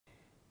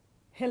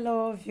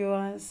Hello,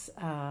 viewers.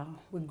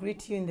 We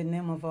greet you in the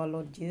name of our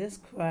Lord Jesus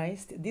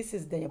Christ. This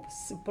is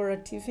Diaspora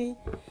TV.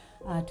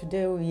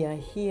 Today we are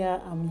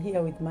here. I'm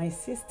here with my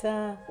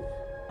sister,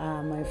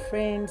 my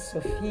friend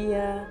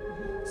Sofia.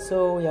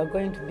 So we are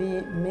going to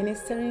be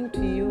ministering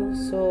to you.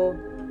 So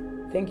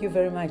thank you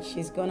very much.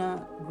 She's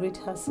gonna greet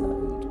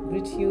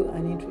you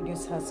and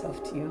introduce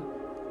herself to you.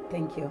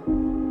 Thank you.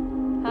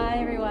 Hi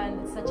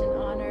everyone. It's such an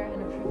honor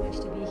and a privilege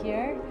to be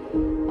here.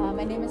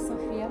 My name is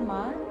Sofia.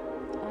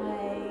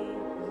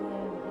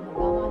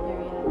 Belmont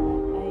area.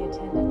 I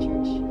attend a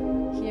church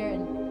here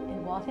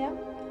in Waltham,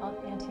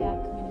 Antioch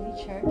Community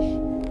Church.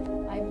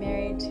 I'm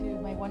married to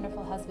my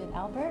wonderful husband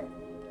Albert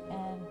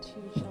and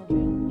 2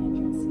 children,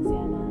 Andrew and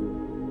Susanna.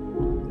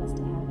 I'm blessed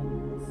to have him.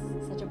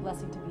 It's such a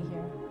blessing to be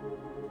here.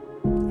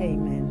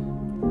 Amen.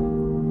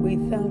 We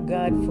thank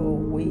God for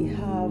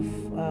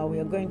we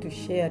are going to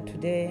share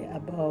today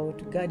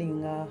about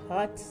guarding our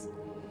hearts,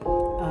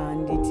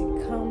 and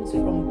it comes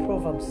from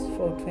Proverbs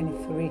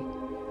 4:23.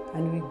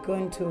 And we're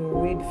going to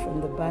read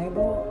from the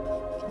Bible.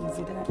 Is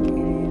it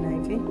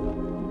NIV?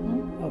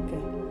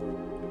 Okay.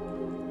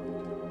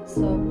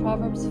 So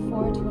Proverbs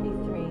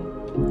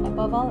 4:23.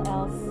 Above all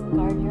else,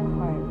 guard your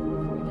heart,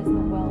 for it is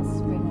the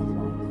wellspring of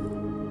life.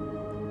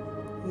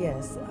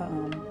 Yes.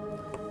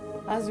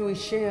 As we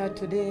share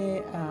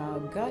today,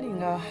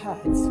 guarding our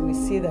hearts, we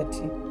see that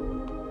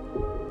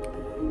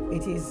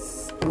it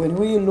is, when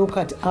we look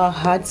at our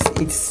hearts,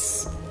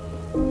 it's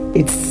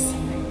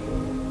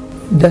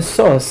the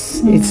source.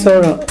 It's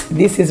all.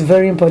 This is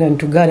very important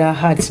to guard our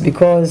hearts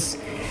because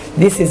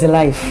this is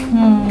life.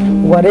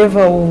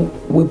 Whatever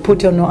we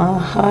put on our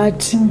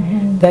heart,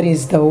 that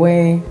is the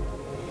way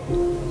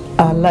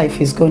our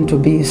life is going to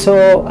be.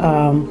 So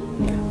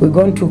we're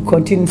going to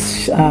continue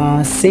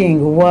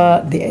seeing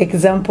what the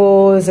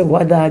examples,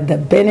 what are the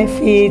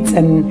benefits,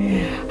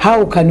 and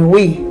how can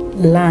we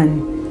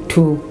learn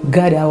to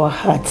guard our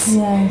hearts.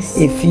 Yes.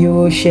 If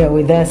you share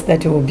with us,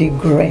 that will be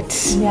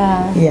great.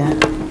 Yeah. Yeah.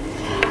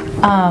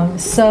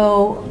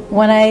 So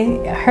when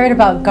I heard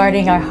about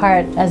guarding our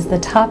heart as the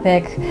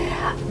topic,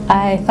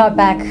 I thought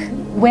back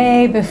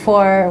way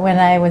before when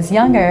I was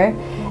younger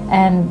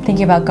and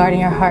thinking about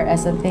guarding our heart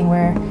as something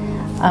where,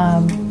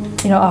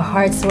 our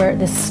hearts were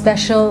this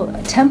special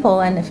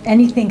temple, and if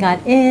anything got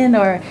in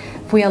or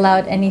if we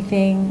allowed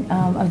anything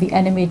of the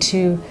enemy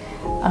to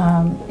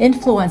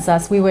influence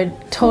us, we would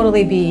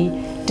totally be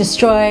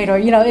destroyed, or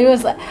it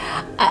was,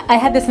 I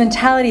had this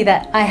mentality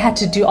that I had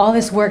to do all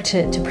this work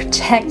to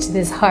protect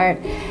this heart.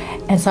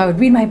 And so I would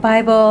read my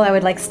Bible, I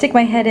would stick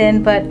my head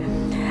in, but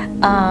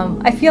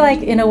I feel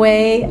like in a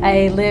way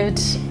I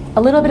lived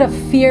a little bit of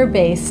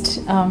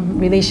fear-based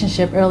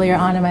relationship earlier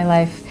on in my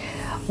life,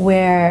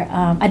 where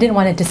I didn't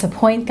want to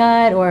disappoint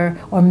God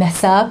or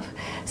mess up.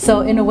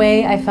 So in a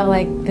way I felt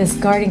like this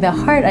guarding the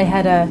heart, I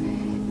had a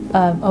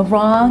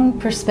wrong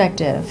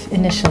perspective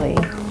initially.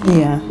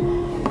 Yeah.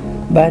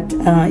 But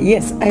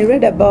yes, I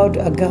read about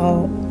a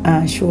girl,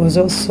 she was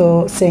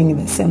also saying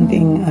the same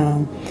thing.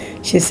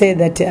 She said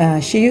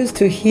that she used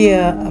to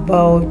hear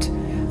about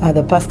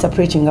the pastor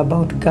preaching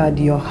about guard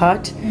your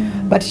heart,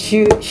 but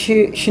she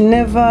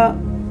never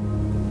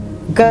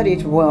got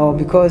it well,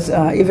 because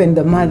even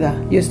the mother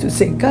used to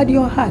say, guard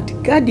your heart,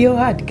 guard your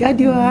heart, guard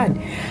your heart.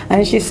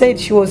 And she said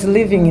she was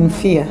living in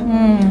fear.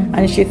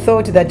 And she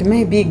thought that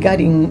maybe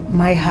guarding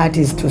my heart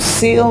is to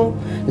seal,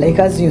 like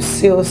as you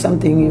seal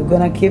something, you're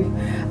going to keep,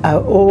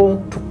 or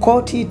to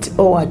coat it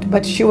or what.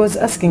 But she was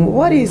asking,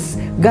 what is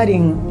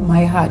guarding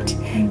my heart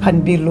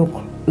can be look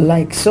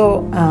like?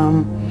 So,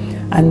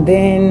 and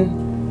then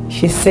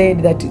she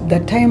said that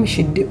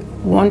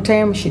one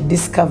time she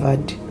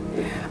discovered,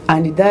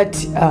 and that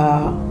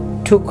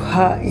took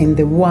her in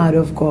the Word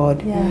of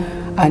God. Yeah.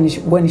 And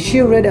when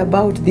she read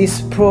about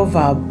this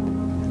Proverbs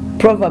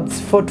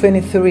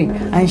 4:23,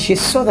 and she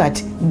saw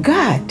that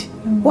God,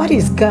 what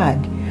is God?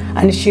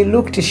 And she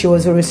looked, she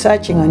was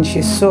researching, and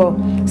she saw,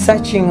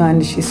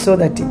 and she saw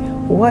that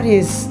what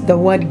is the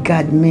word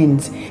God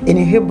means. In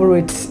Hebrew,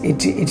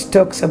 it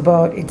talks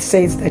about, it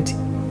says that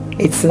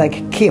it's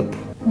like keep,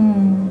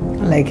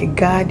 like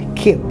God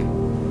keep,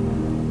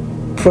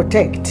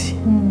 protect.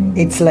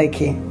 It's like,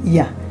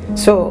 yeah.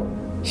 So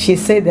she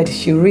said that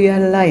she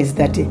realized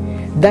that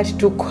that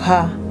took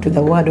her to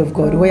the Word of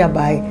God,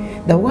 whereby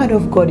the Word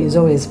of God is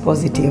always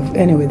positive.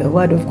 Anyway, the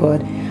Word of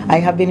God, I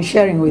have been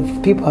sharing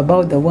with people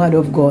about the Word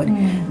of God.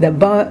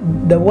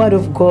 The Word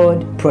of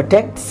God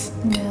protects.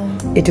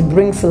 It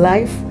brings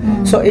life.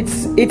 So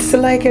it's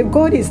like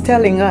God is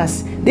telling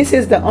us, this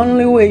is the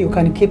only way you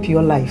can keep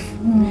your life.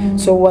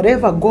 So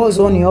whatever goes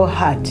on your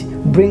heart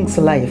brings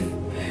life.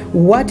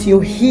 What you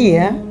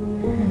hear,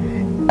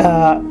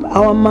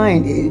 our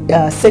mind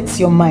sets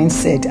your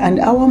mindset, and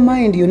our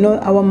mind,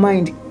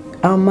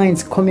 our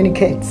minds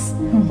communicates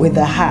with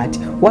the heart.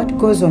 What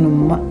goes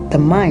on the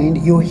mind,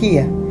 you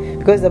hear,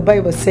 because the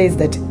Bible says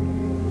that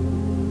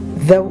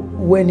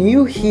when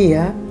you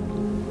hearing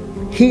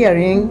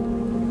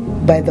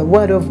by the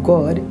Word of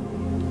God,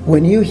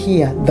 when you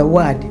hear the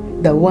word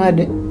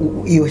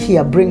you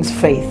hear brings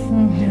faith.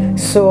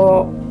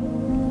 So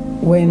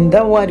when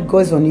that word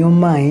goes on your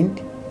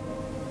mind,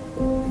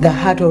 the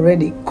heart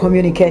already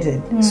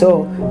communicated.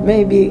 So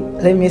maybe,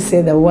 let me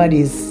say the word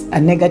is a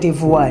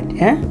negative word.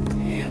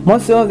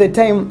 Most of the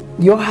time,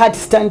 your heart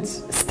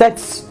starts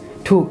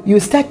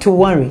to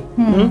worry.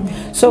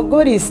 So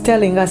God is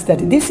telling us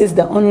that this is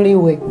the only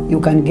way you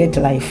can get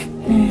life.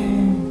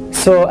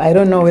 So I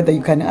don't know whether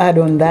you can add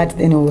on that.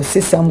 Then we'll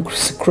see some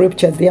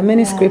scriptures. There are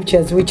many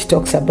scriptures which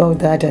talks about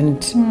that,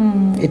 and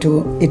it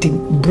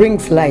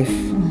brings life.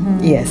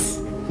 Yes.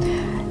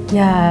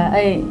 Yeah,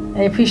 I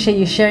appreciate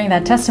you sharing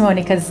that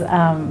testimony, because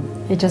I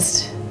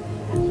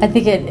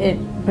think it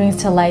brings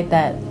to light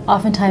that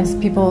oftentimes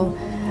people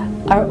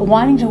are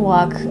wanting to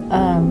walk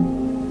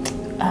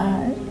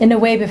in a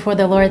way before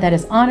the Lord that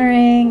is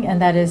honoring and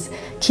that is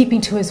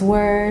keeping to His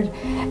word.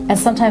 And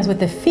sometimes with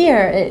the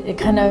fear, it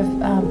kind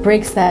of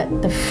breaks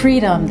the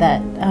freedom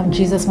that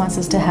Jesus wants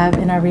us to have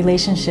in our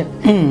relationship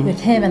with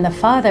Him and the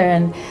Father.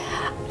 And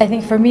I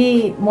think for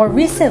me, more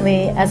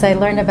recently, as I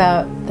learned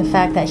about the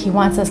fact that He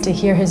wants us to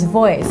hear His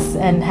voice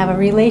and have a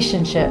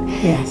relationship,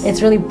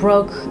 it's really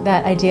broke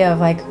that idea of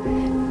like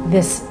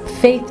this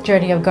faith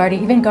journey of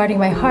guarding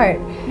my heart,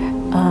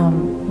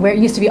 where it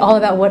used to be all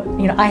about what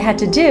I had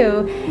to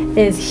do.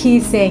 Is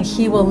He's saying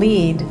He will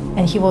lead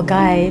and He will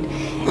guide.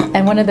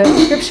 And one of the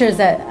scriptures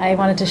that I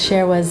wanted to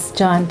share was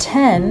John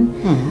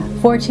 10,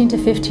 14 to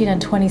 15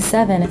 and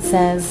 27. It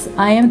says,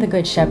 "I am the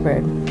good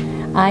shepherd.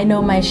 I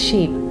know my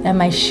sheep, and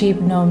my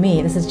sheep know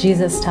me." This is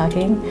Jesus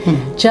talking.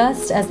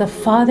 "Just as the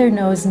Father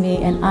knows me,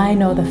 and I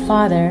know the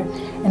Father,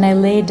 and I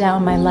lay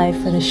down my life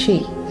for the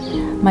sheep.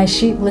 My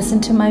sheep listen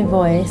to my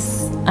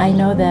voice. I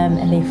know them,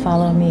 and they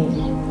follow me."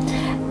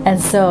 And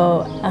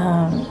so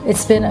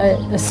it's been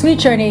a sweet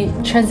journey,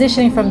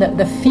 transitioning from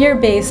the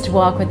fear-based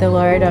walk with the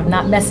Lord of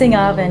not messing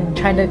up and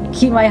trying to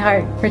keep my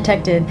heart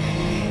protected,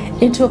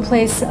 into a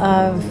place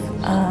of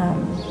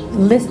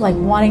like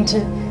wanting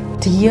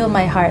to yield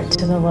my heart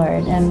to the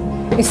Lord. And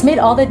it's made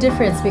all the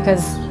difference,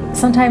 because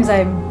sometimes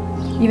I'm,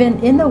 even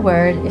in the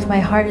Word, if my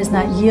heart is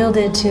not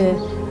yielded to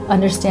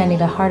understanding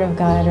the heart of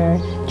God or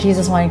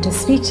Jesus wanting to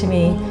speak to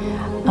me,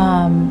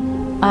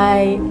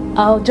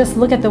 I'll just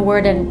look at the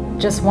Word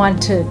and just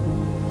want to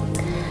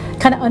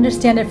kind of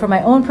understand it from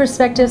my own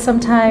perspective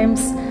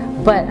sometimes,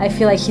 but I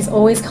feel like He's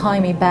always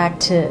calling me back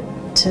to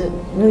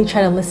really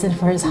try to listen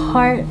for His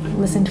heart,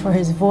 listen for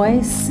His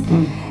voice.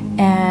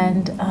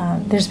 And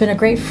there's been a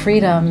great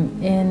freedom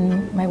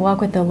in my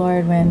walk with the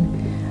Lord when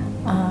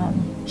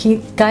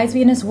He guides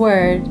me in His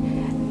Word,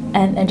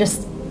 and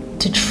just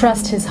to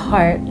trust His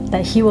heart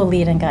that He will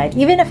lead and guide.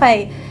 Even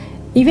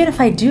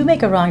if I do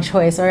make a wrong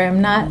choice, or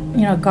I'm not,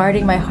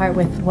 guarding my heart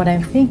with what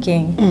I'm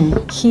thinking,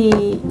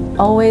 He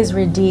always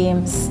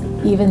redeems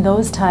even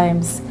those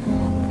times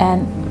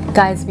and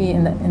guides me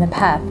in the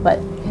path. But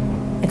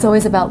it's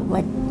always about,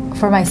 like,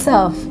 for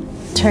myself,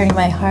 turning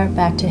my heart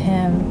back to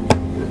Him,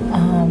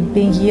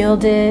 being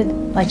yielded,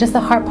 like just the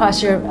heart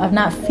posture of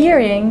not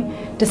fearing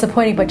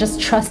disappointing, but just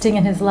trusting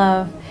in His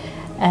love,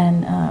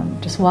 and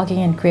just walking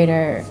in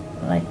greater,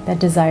 like, that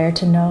desire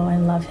to know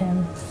and love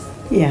Him.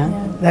 Yeah,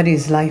 that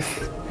is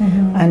life.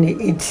 And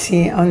it's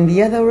on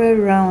the other way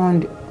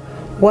around.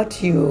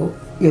 What you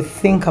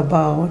think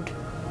about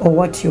or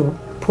what you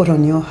put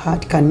on your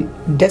heart can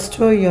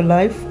destroy your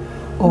life,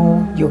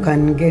 or you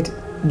can get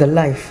the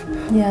life,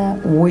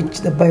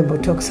 which the Bible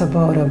talks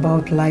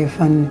about life.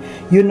 And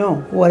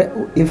what,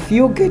 if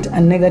you get a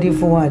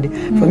negative word,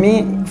 for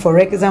me, for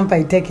example,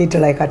 I take it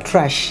like a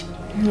trash.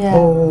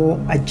 Or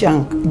a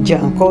junk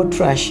or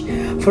trash.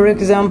 For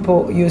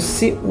example, you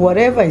see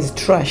whatever is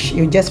trash,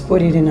 you just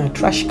put it in a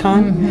trash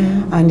can,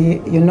 and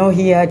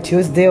here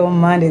Tuesday or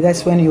Monday,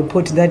 that's when you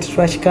put that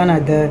trash can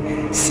at the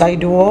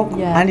sidewalk,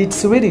 and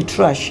it's really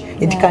trash.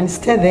 It can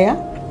stay there,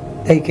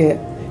 like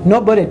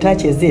nobody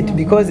touches it,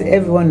 because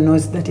everyone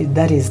knows that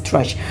that is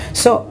trash.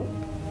 So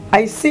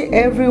I see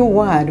every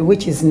word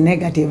which is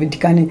negative,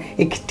 it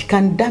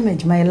can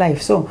damage my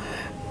life. So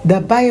the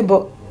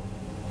Bible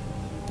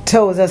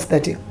tells us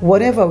that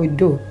whatever we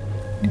do,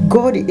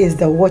 God is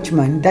the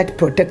watchman that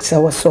protects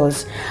our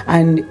souls,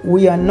 and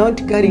we are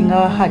not guarding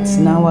our hearts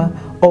in our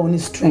own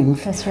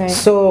strength. That's right.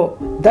 So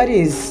that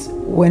is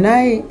when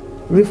I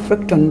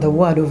reflect on the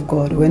Word of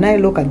God. When I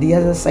look at the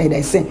other side,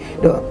 I say,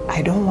 no,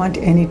 I don't want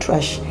any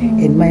trash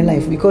in my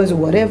life, because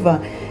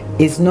whatever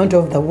is not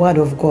of the Word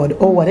of God,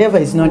 or whatever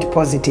is not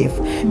positive,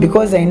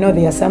 because I know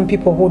there are some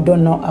people who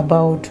don't know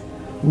about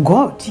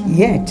God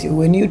yet.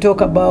 When you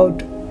talk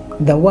about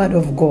the Word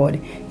of God,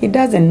 He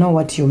doesn't know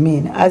what you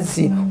mean. As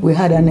we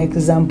had an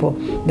example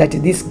that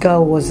this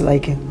girl was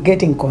like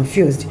getting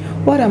confused.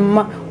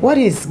 What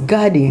is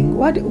guarding?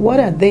 What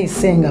are they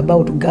saying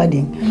about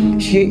guarding?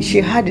 She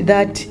had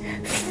that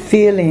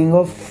feeling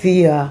of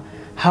fear,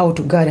 how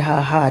to guard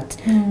her heart.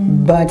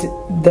 But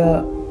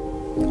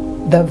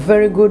the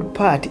very good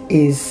part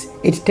is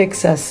it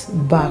takes us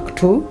back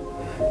to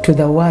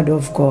the Word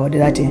of God,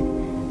 that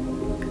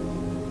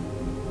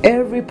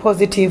every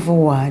positive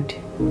word,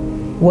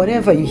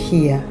 whatever you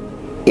hear,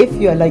 if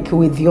you are like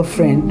with your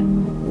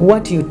friend,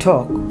 what you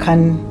talk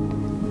can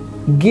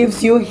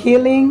gives you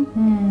healing,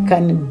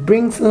 can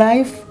bring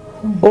life,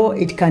 or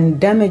it can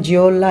damage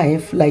your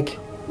life, like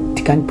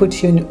it can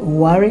put you in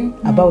worry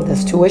about the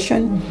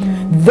situation.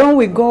 Though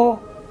we go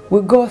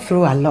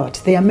through a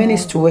lot. There are many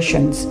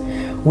situations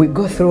we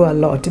go through a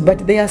lot,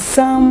 but there are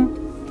some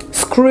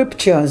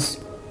scriptures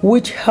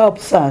which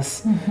helps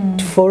us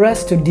for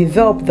us to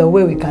develop the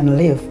way we can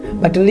live.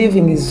 But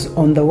living is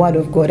on the Word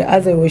of God.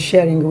 As I was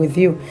sharing with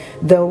you,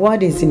 the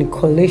Word is in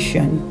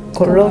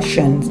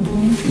Colossians.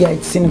 Yeah,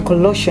 it's in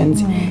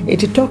Colossians.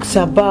 It talks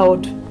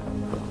about,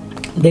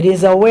 there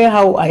is a way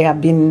how I have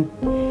been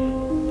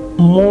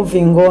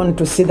moving on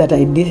to see that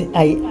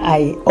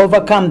I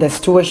overcome the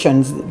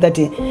situations that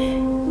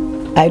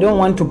I don't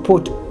want to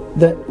put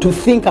to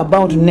think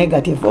about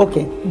negative.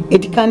 Okay,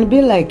 it can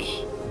be like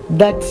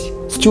that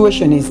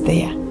situation is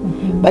there,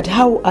 but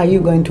how are you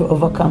going to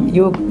overcome?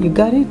 You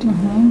got it?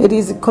 It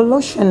is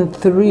Colossians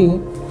 3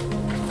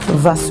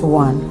 verse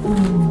 1.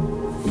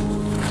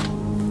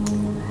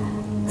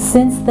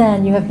 Since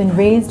then you have been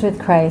raised with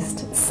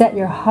Christ. Set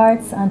your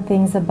hearts on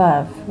things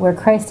above, where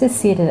Christ is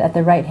seated at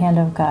the right hand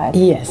of God.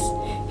 Yes.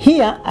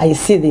 Here I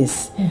see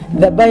this.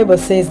 The Bible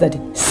says that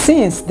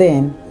since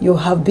then you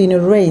have been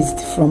raised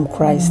from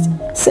Christ.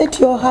 Set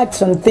your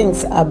hearts on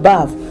things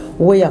above,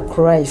 where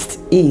Christ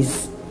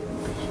is.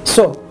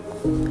 So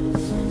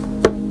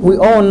we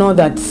all know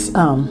that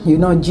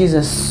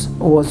Jesus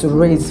was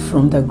raised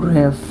from the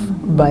grave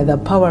by the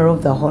power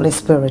of the Holy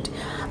Spirit,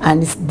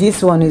 and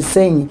this one is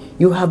saying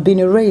you have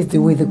been raised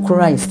with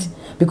Christ,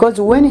 because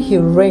when he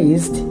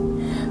raised,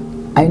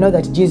 I know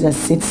that Jesus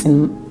sits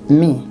in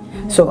me,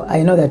 so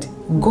I know that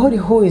God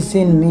who is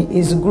in me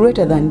is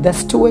greater than the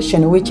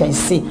situation which I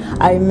see.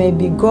 I may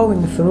be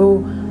going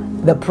through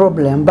the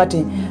problem, but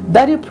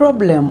that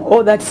problem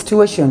or that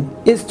situation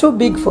is too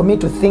big for me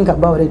to think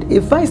about it.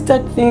 If I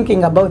start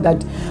thinking about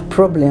that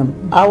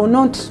problem, I will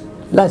not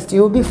last.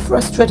 You will be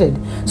frustrated.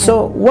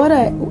 So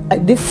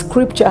this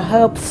scripture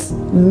helps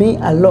me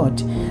a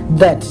lot,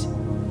 that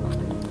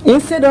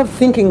instead of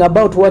thinking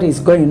about what is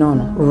going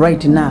on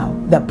right now,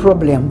 the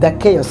problem, the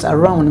chaos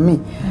around me,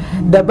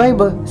 the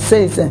Bible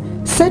says,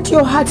 set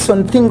your hearts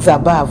on things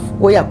above,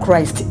 where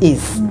Christ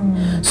is.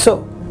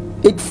 So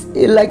it's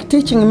like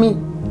teaching me,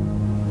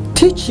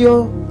 teach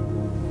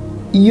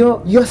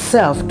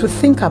yourself to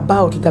think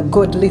about the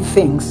godly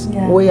things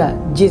where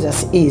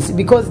Jesus is,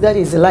 because that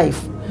is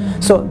life.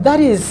 So that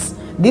is,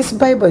 this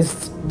Bible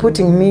is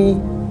putting me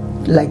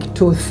like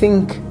to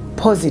think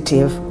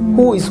positive.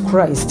 Who is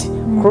Christ?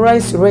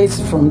 Christ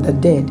raised from the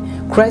dead.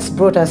 Christ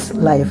brought us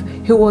life.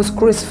 He was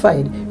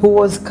crucified. He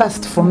was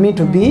cast for me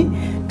to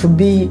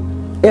be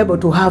able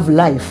to have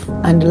life,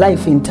 and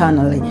life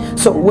internally.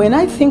 So when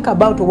I think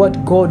about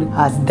what God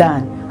has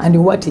done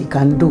and what he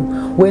can do,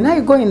 when I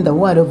go in the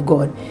Word of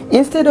God,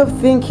 instead of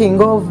thinking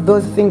of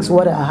those things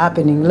what are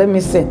happening, let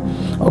me say,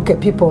 okay,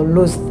 people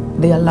lose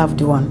their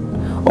loved one.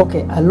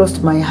 Okay, I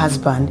lost my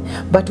husband,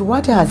 but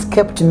what has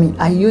kept me?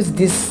 I use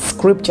this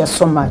scripture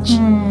so much.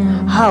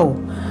 How?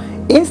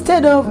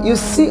 Instead of, you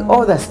see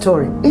all the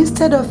story,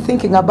 instead of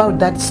thinking about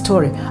that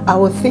story, I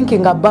was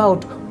thinking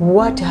about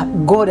what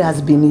God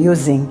has been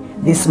using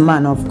this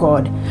man of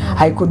God.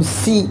 I could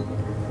see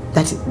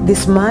that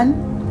this man,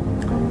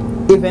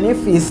 even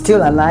if he's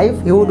still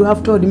alive, he would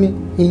have told me,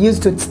 he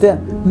used to tell,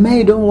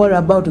 May, don't worry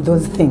about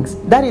those things.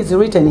 That is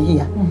written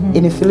here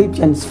in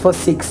Philippians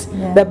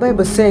 4:6. The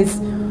Bible says,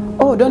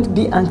 oh, don't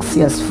be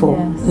anxious for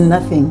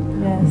nothing.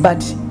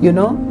 But you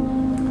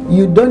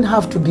don't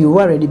have to be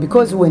worried,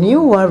 because when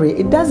you worry,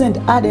 it doesn't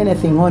add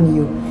anything on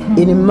you.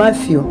 In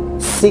Matthew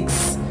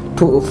 6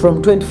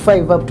 from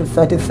 25 up to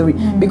 33,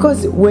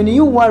 because when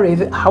you worry,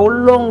 how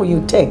long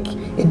you take,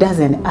 it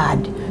doesn't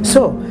add.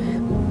 So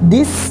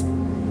this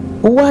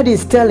word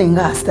is telling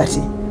us that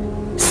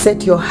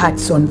set your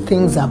hearts on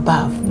things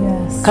above.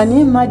 Can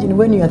you imagine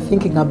when you are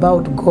thinking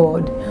about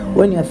God,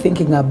 when you are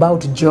thinking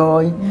about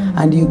joy,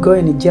 and you go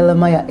in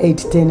Jeremiah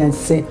 8:10 and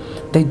say,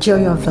 the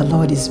joy of the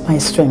Lord is my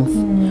strength.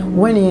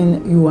 When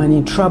you are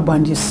in trouble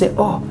and you say,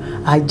 oh,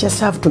 I just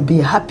have to be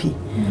happy.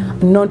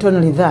 Not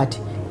only that,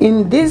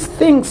 in these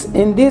things,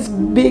 in these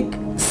big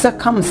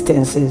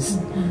circumstances,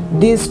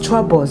 these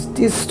troubles,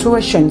 these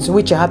situations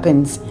which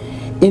happens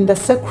in the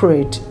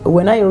secret,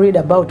 when I read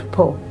about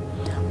Paul,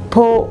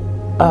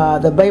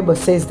 the Bible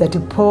says that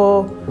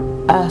Paul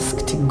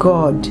asked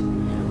God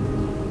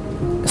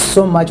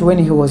so much when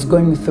he was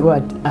going through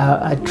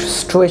a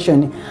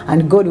situation,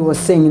 and God was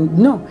saying,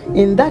 no,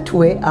 in that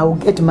way I will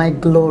get my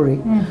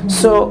glory.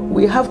 So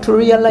we have to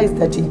realize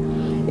that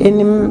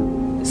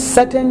in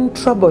certain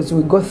troubles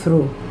we go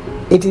through,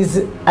 it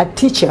is a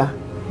teacher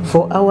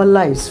for our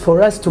lives,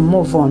 for us to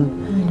move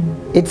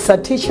on. It's a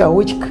teacher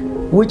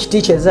which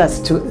teaches us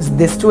to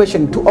the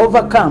situation to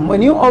overcome.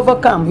 When you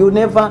overcome, you'll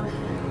never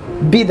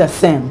be the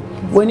same.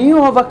 When you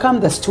overcome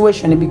the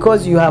situation,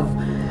 because you have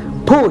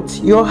put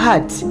your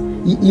heart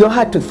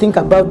to think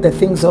about the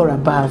things all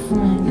above,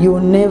 you will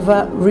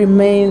never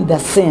remain the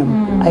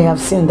same. I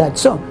have seen that.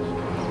 So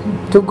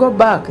to go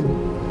back,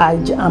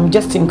 I'm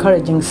just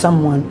encouraging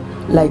someone,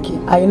 like,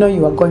 I know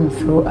you are going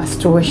through a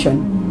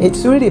situation.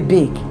 It's really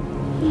big.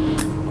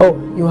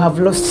 oh, you have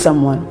lost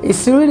someone.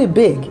 It's really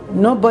big.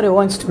 Nobody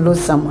wants to lose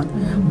someone.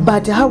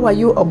 But how are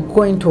you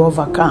going to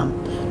overcome?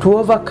 To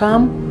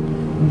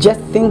overcome,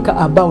 just think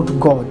about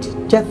God.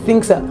 Just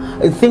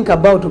think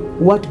about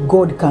what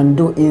God can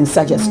do in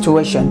such a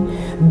situation.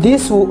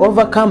 This will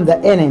overcome the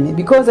enemy,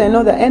 because I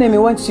know the enemy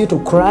wants you to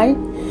cry.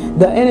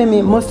 The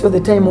enemy most of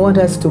the time wants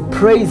us to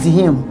praise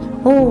him.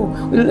 Oh,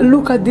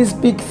 look at this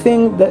big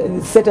thing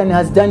that Satan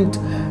has done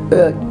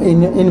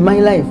in my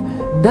life.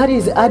 That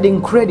is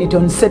adding credit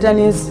on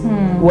Satan's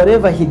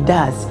whatever he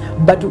does.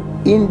 But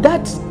in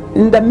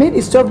the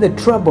midst of the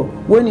trouble,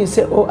 when you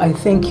say, oh, I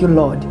thank you,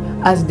 Lord,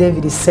 as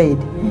David said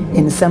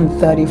in Psalm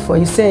 34,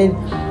 he said,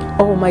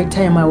 all my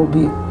time I will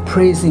be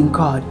praising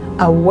God.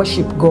 I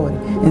worship God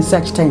in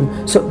such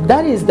time. So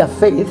that is the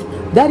faith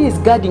that is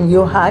guarding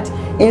your heart.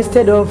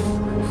 Instead of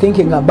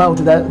thinking about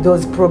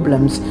those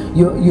problems,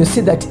 you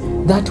see that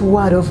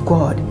word of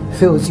God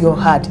fills your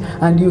heart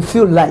and you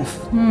feel life.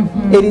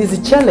 It is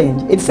a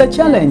challenge. It's a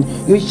challenge.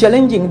 You're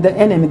challenging the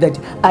enemy that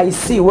I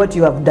see what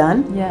you have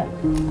done,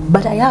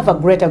 but I have a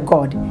greater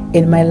God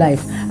in my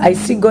life. I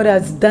see God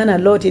has done a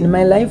lot in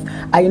my life.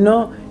 I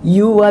know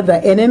you are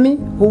the enemy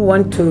who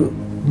want to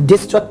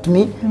distract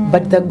me,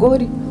 but the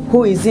God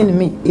who is in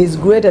me is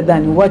greater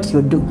than what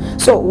you do.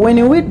 So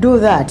when we do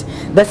that,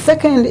 the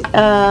second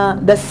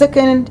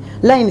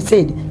line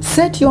said,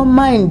 set your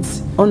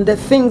minds on the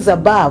things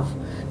above,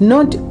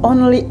 not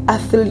only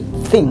earthly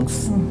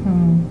things.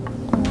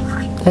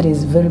 That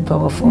is very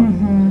powerful.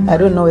 I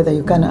don't know whether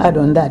you can add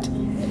on that.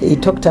 He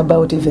talked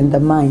about even the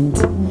mind.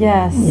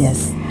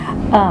 Yes.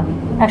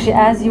 Actually,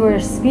 as you were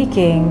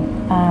speaking,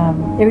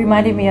 it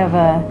reminded me of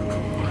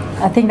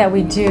a thing that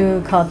we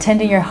do called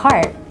tending your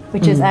heart,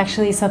 which is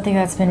actually something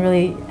that's been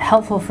really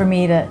helpful for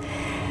me to.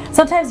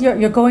 Sometimes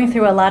you're going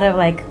through a lot of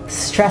like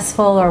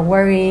stressful or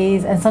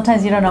worries, and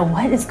sometimes you don't know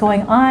what is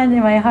going on in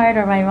my heart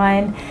or my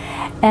mind,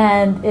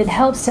 and it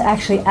helps to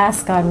actually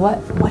ask God,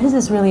 what is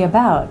this really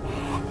about?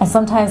 And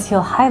sometimes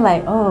He'll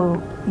highlight,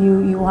 oh,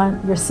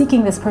 you're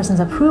seeking this person's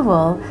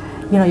approval,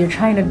 you're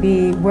trying to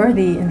be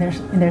worthy in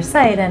their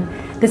sight, and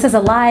this is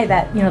a lie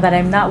that that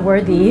I'm not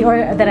worthy,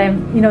 or that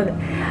I'm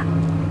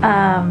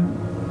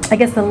I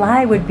guess the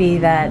lie would be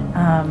that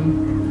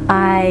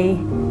I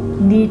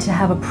need to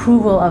have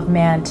approval of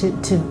man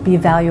to be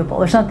valuable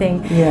or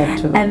something.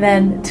 And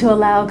then to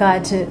allow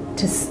God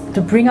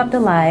to bring up the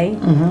lie,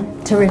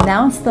 to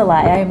renounce the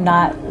lie. I am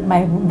not,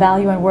 my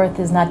value and worth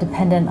is not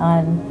dependent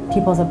on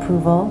people's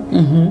approval.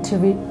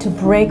 To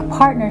break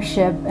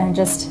partnership and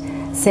just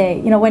say,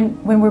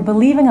 when we're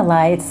believing a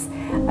lie,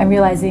 I'm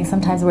realizing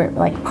sometimes we're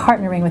like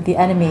partnering with the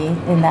enemy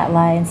in that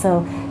lie. And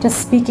so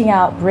just speaking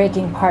out,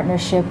 breaking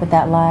partnership with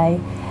that lie,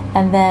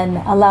 and then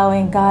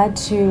allowing God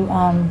to,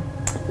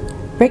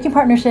 breaking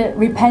partnership,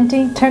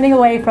 repenting, turning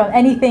away from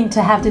anything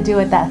to have to do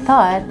with that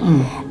thought,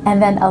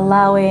 and then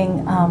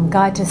allowing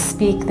God to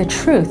speak the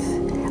truth,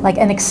 like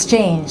an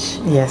exchange.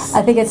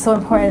 I think it's so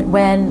important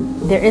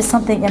when there is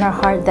something in our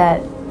heart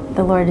that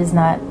the Lord is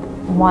not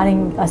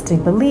wanting us to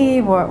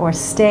believe or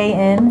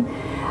stay in.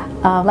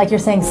 Like you're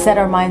saying, set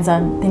our minds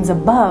on things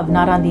above,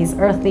 not on these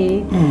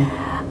earthly.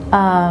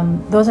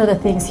 Those are the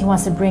things He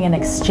wants to bring in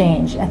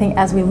exchange. I think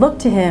as we look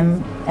to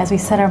Him, as we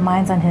set our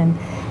minds on Him,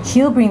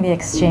 He'll bring the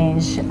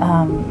exchange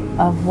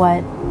of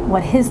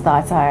what His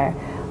thoughts are,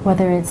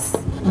 whether it's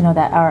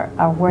that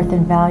our worth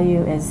and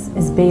value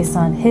is based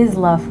on His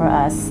love for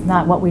us,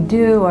 not what we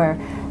do or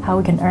how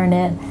we can earn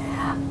it,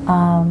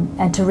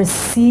 and to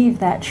receive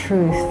that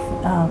truth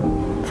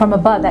from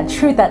above, that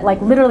truth that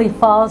like literally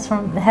falls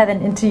from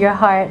heaven into your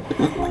heart,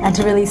 and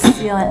to really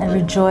seal it and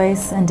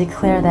rejoice and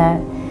declare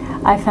that.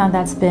 I found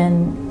that's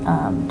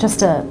been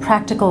just a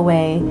practical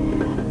way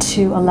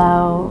to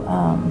allow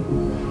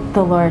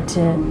the Lord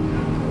to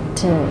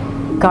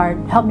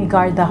help me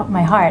guard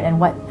my heart, and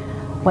what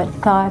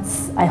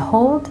thoughts I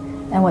hold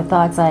and what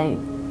thoughts I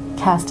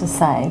cast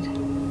aside.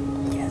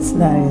 Yes,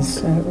 that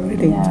is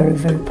really very,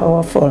 very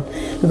powerful.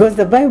 Because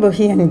the Bible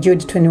here in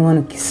Jude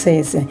 21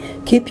 says,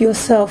 keep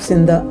yourselves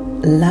in the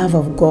love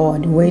of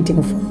God,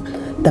 waiting for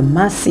the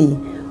mercy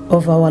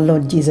of our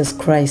Lord Jesus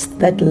Christ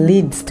that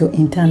leads to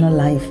eternal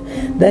life.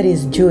 That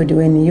is Jude,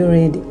 when you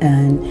read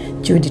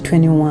Jude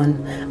 21.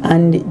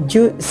 And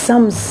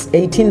Psalms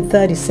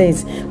 18:30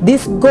 says,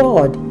 this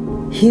God,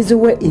 His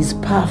way is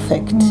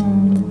perfect.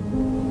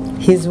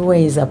 His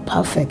ways are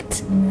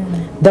perfect.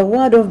 The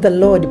word of the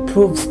Lord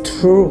proves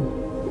true.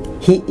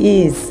 He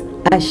is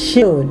a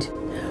shield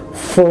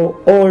for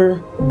all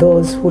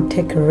those who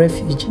take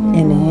refuge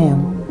in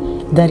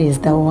Him. That is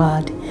the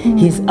word.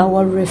 He's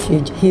our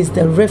refuge. He's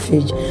the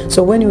refuge.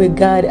 So when we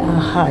guard our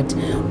heart,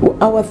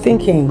 our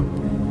thinking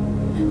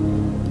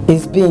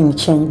is being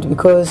changed,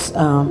 because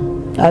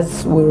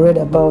as we read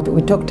about,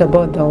 we talked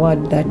about the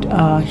word that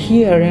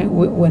hearing,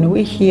 when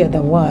we hear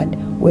the word,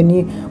 when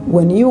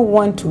you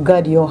want to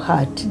guard your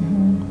heart,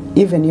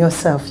 even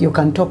yourself, you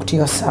can talk to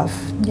yourself.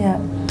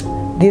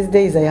 These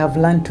days I have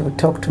learned to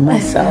talk to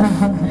myself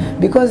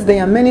because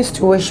there are many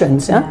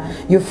situations.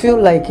 You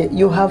feel like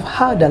you have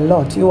heard a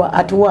lot. You are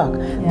at work.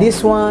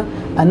 This one,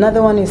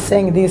 another one is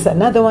saying this,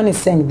 another one is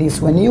saying this.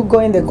 When you go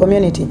in the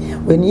community,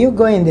 when you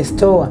go in the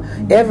store,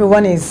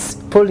 everyone is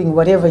pulling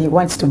whatever he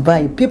wants to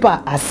buy. People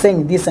are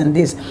saying this and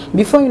this.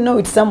 Before you know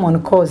it,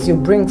 someone calls you,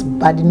 brings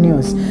bad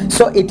news.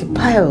 So it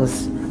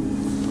piles.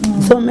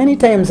 So many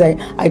times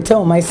I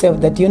tell myself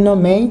that, you know,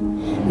 May,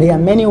 there are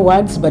many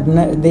words, but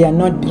they are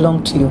not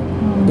belong to you.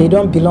 They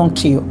don't belong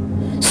to you.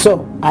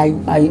 So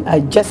I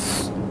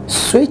just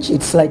switch.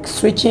 It's like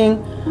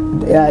switching,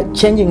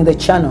 changing the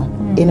channel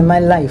in my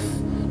life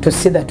to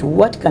see that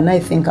what can I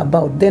think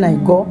about. Then I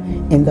go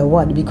in the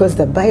Word, because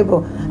the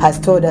Bible has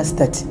told us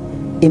that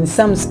in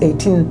Psalms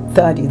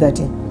 18:30 that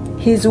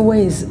His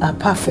ways are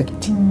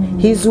perfect.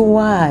 His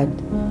Word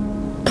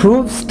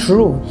proves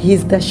true.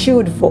 He's the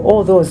shield for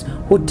all those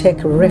who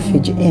take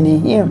refuge in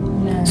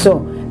Him.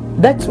 So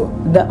that's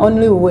the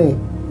only way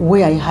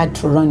where I had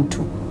to run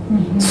to.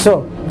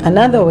 So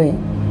another way,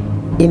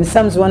 in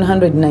Psalms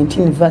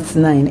 119 verse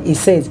 9, it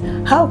says,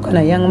 how can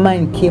a young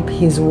man keep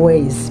his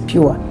ways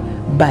pure?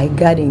 By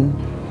guarding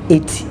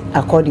it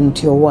according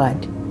to your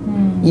word.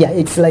 Yeah,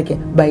 it's like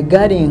by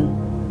guarding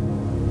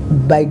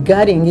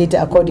it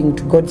according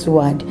to God's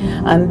word.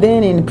 And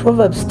then in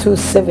Proverbs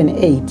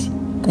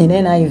 2:7-8 in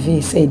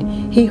NIV said,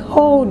 He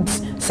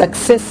holds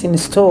success in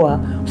store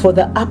for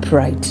the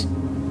upright.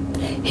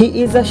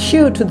 He is a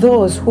shield to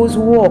those whose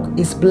walk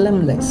is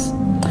blameless,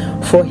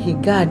 for He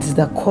guards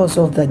the cause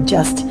of the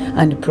just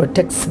and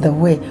protects the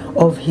way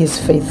of His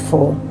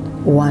faithful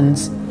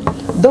ones.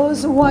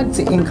 Those words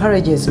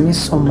encourages me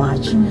so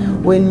much.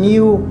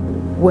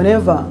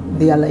 Whenever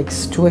there are like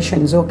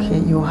situations, okay,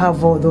 you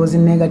have all those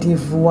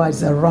negative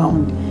words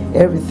around,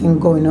 everything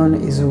going on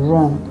is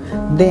wrong.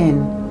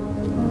 Then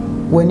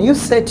when you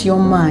set your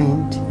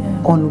mind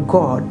on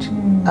God,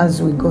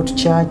 as we go to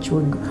church,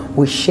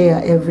 we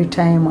share every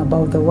time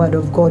about the Word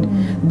of God,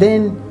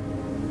 then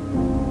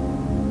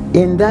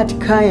in that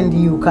kind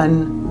you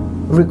can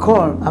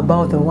recall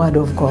about the Word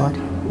of God,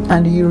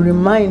 and you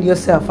remind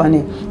yourself, and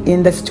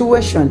in the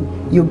situation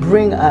you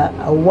bring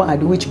a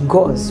word which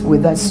goes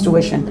with that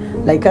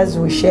situation. Like as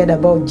we shared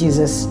about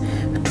Jesus,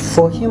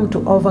 for Him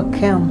to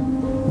overcome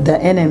the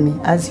enemy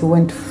as He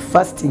went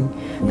fasting,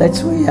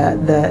 that's where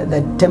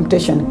the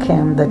temptation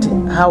came, that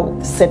how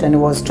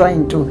Satan was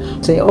trying to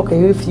say,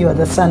 okay, if you are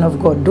the Son of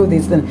God, do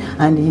this then,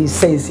 and He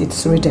says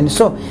it's written.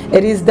 So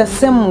it is the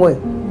same way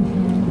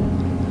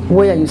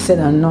where you said,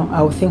 no,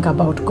 I'll think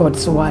about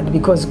God's word,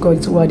 because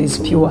God's word is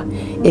pure.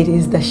 It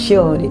is the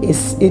shield.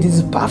 It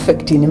is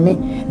perfect in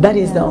me. That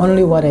is the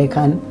only word I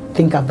can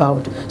think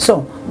about.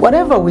 So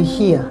whatever we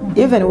hear,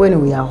 even when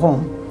we are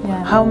home,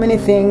 how many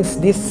things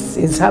this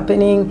is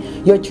happening,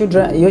 your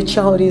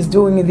child is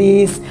doing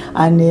this,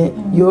 and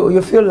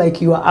you feel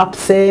like you are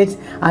upset,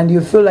 and you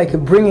feel like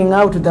bringing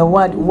out the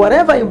word.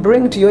 Whatever you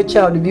bring to your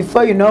child,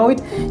 before you know it,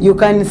 you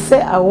can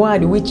say a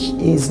word which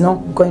is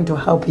not going to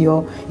help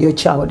your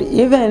child.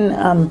 Even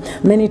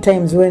many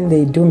times when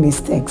they do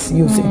mistakes,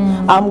 you say,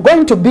 I'm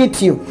going to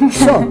beat you.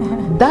 So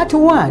that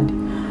word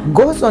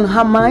goes on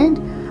her mind,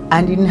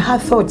 and in her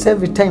thoughts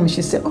every time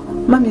she says, oh,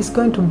 Mommy is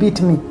going to beat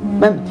me.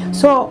 Mommy.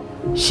 So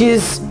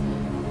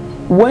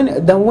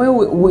the way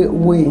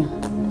we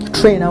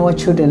train our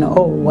children,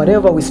 or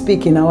whatever we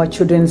speak in our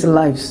children's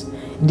lives,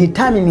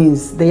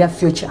 determines their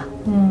future.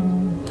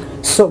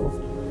 So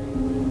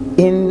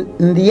in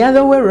the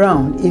other way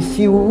around, if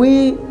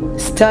we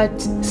start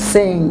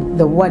saying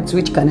the words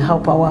which can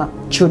help our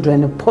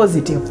children,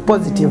 positive,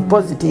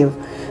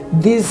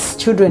 these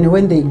children,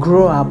 when they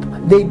grow up,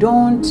 they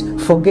don't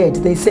forget.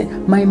 They say,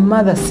 my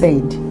mother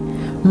said,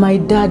 my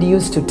dad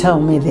used to tell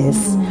me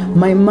this.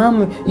 My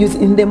mom used,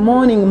 in the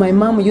morning, my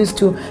mom used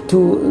to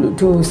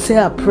say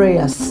our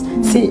prayers.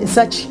 See,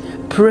 such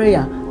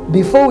prayer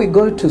before we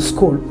go to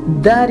school.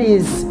 That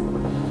is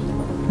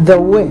the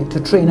way to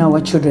train our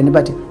children.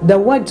 But the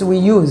words we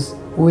use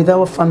with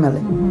our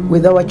family,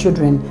 with our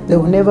children, they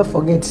will never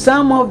forget.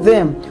 Some of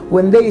them,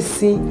 when they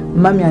see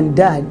mommy and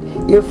dad,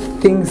 if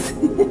things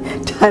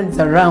turns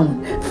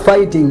around,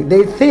 fighting,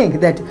 they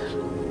think that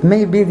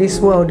maybe this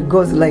world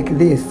goes like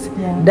this.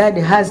 Dad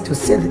has to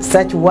say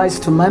such words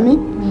to mommy,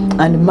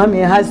 and mommy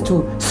has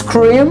to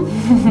scream.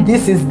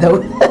 This is the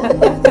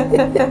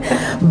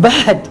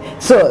but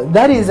so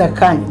that is a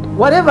kind.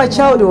 Whatever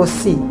child will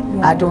see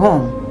at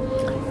home,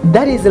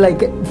 that is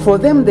like, for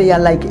them, they are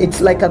like,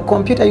 it's like a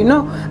computer. You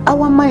know,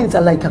 our minds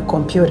are like a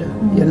computer,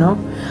 you know,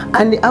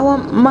 and our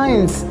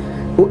minds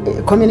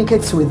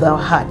communicates with our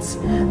hearts.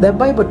 The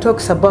Bible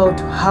talks about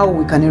how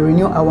we can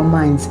renew our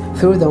minds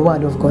through the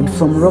Word of God.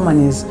 From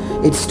Romans,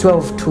 it's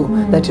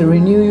 12:2, that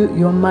renew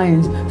your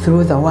minds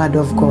through the Word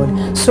of God.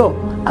 So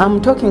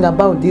I'm talking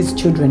about these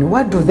children.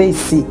 What do they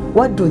see?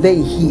 What do they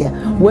hear?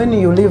 When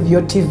you leave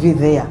your TV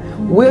there,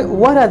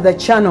 what are the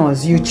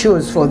channels you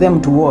choose for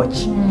them to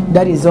watch?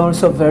 That is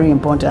also very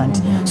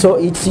important. So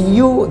it's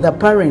you, the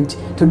parent,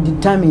 to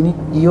determine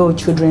your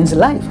children's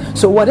life.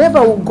 So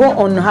whatever will go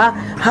on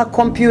her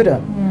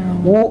computer,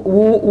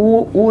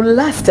 who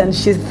last, and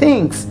she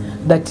thinks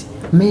that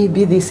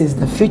maybe this is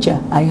the future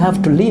I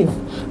have to live.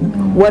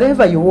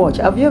 Whatever you watch,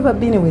 have you ever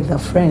been with a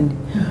friend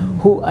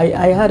who,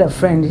 I had a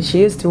friend,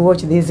 she used to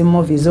watch these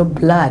movies of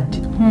blood,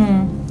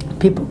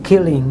 people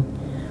killing.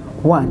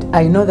 What?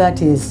 I know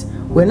that is,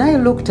 when I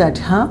looked at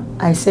her,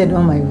 I said,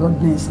 oh my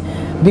goodness,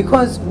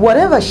 because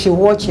whatever she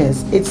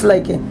watches, it's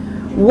like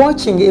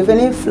watching, even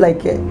if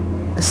like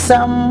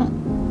some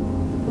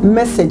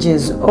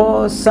messages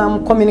or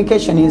some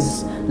communication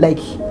is like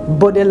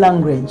body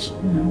language.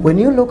 When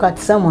you look at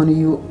someone,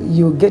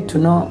 you get to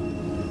know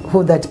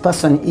who that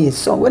person is.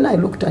 So when I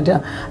looked at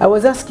her, I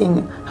was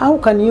asking, how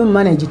can you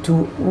manage to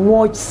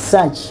watch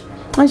such?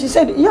 And she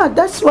said, yeah,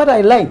 that's what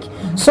I like.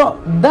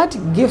 So that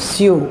gives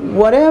you,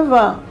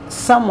 whatever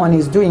someone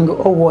is doing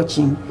or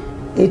watching,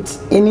 it's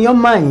in your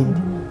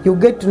mind, you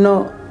get to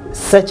know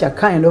such a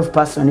kind of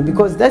person,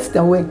 because that's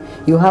the way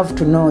you have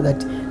to know that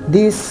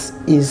this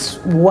is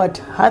what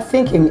her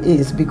thinking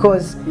is.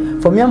 Because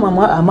for me,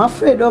 I'm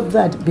afraid of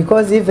that,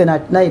 because even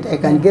at night I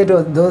can get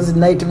all those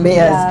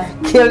nightmares,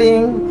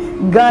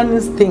 killing,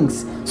 guns,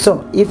 things.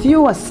 So if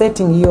you are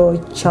setting your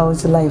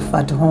child's life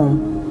at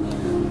home,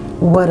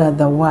 what are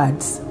the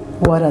words?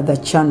 What are the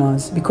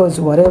channels? Because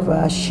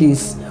whatever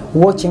she's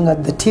watching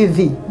at the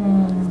TV,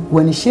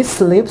 when she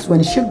sleeps,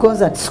 when she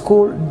goes at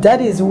school, that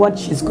is what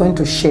she's going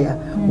to share.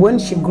 When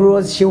she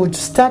grows, she would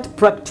start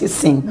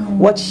practicing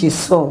what she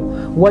saw,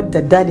 what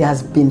the daddy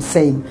has been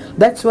saying.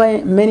 That's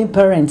why many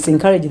parents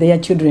encourage their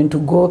children to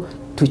go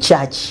to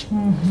church.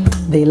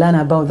 They learn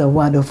about the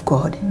Word of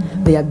God.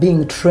 They are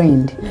being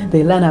trained.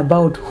 They learn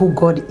about who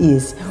God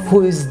is,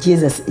 who is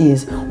Jesus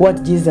is,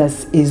 what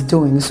Jesus is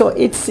doing. So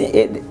it's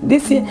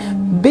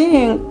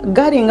being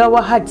guarding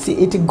our hearts.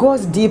 It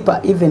goes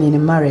deeper even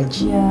in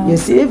marriage. You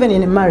see, even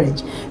in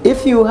marriage,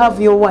 if you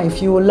have your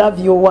wife, you will love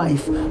your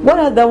wife. What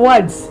are the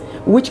words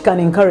which can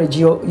encourage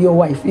your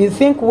wife? You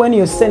think when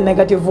you say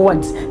negative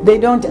words, they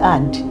don't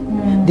add.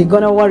 They're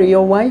gonna worry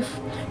your wife.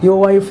 Your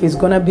wife is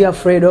going to be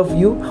afraid of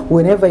you.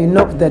 Whenever you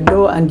knock the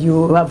door and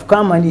you have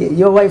come, and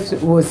your wife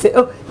will say,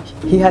 oh,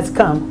 he has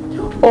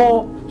come.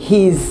 Or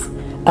he's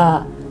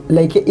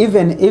like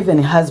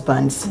even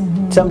husbands.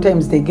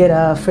 Sometimes they get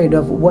afraid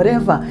of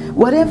whichever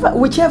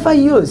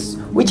use,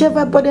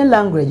 whichever body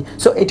language.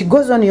 So it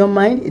goes on your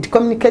mind, it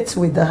communicates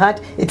with the heart,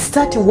 it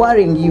starts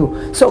worrying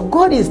you. So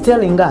God is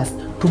telling us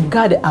to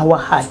guard our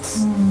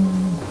hearts.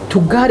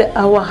 To guard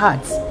our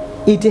hearts.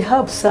 It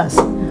helps us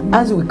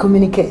as we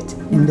communicate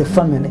in the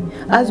family,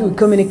 as we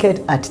communicate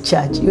at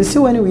church. You see,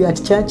 when we are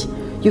at church,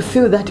 you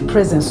feel that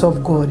presence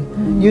of God.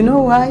 You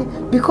know why?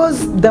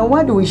 Because the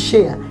word we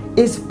share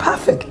is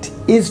perfect,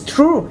 is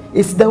true.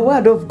 It's the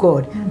word of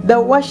God. The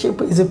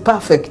worship is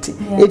perfect.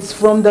 It's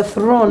from the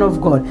throne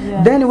of God.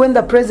 Then when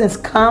the presence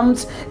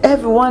comes,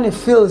 everyone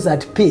feels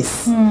at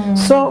peace.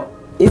 So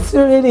it's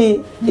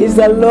really is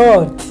a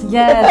lot.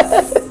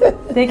 Yes.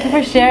 Thank you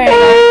for sharing.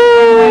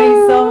 I'm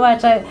learning so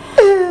much.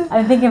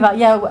 I'm thinking about,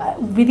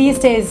 these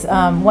days,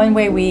 one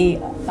way we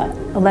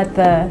let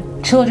the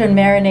children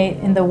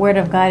marinate in the Word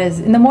of God is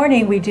in the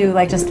morning we do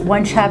like just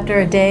one chapter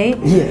a day.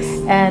 Yes.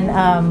 And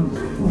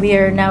we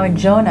are now in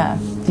Jonah.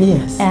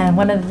 Yes. And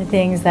one of the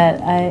things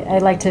that I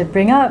like to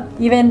bring up,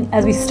 even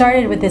as we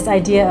started with this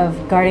idea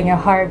of guarding your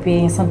heart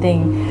being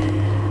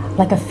something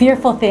like a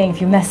fearful thing,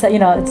 if you mess up,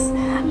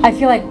 I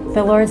feel like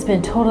the Lord's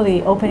been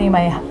totally opening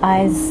my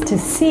eyes to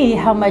see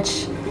how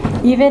much,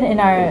 even in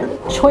our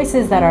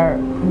choices that are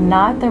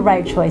not the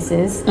right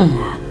choices,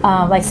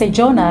 like say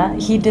Jonah,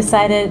 he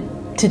decided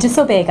to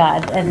disobey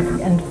God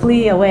and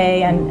flee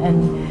away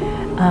and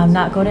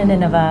not go to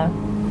Nineveh.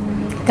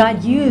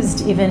 God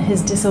used even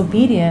his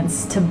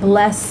disobedience to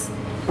bless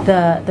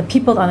the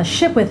people on a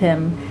ship with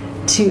him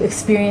to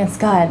experience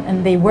God,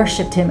 and they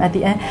worshipped him at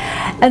the end.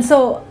 And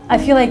so I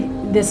feel like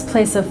this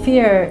place of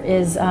fear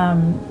is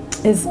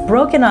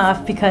broken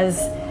off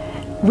because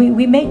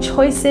we make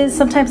choices,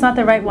 sometimes not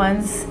the right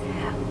ones,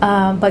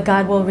 but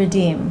God will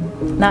redeem.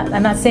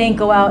 I'm not saying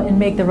go out and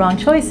make the wrong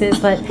choices,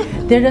 but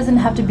there doesn't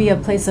have to be a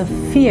place of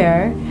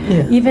fear.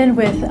 Even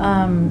with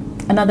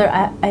another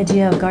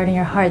idea of guarding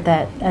your heart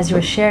that, as you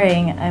were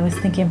sharing, I was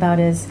thinking about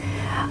is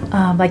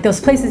like those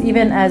places,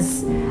 even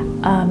as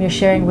you're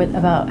sharing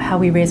about how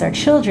we raise our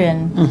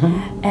children,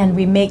 and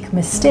we make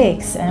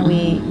mistakes and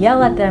we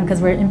yell at them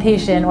because we're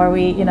impatient, or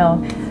we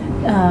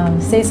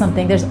say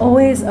something. There's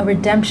always a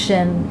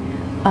redemption.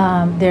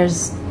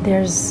 There's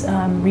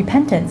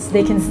repentance.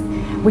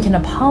 We can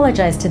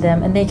apologize to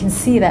them, and they can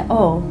see that,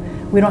 oh,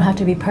 we don't have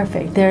to be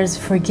perfect. There's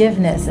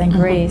forgiveness and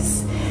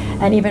grace.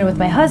 And even with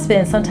my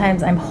husband,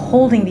 sometimes I'm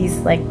holding these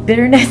like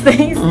bitterness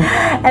things,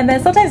 and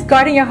then sometimes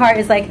guarding your heart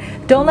is like,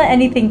 don't let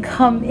anything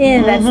come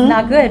in that's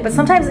not good. But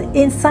sometimes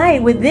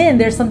inside, within,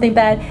 there's something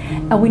bad,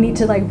 and we need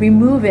to like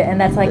remove it, and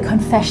that's like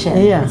confession.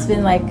 It's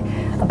been like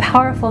a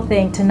powerful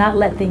thing to not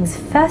let things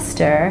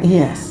fester,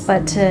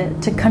 but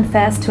to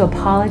confess, to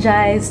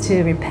apologize,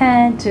 to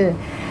repent,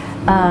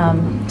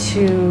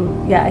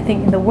 I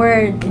think in the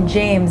word in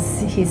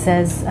James he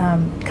says,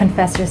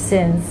 confess your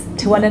sins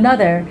to one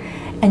another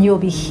and you will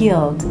be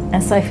healed.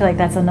 And so I feel like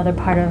that's another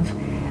part of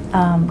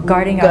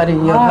guarding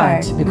your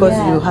heart, because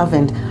you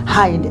haven't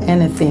hide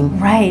anything.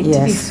 Right,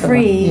 to be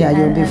free. So,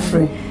 you'll be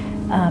free.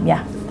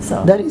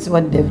 So that is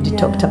what David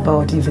talked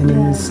about even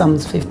in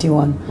Psalms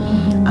 51.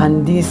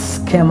 And this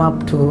came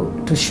up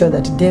to show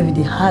that David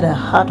had a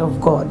heart of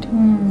God.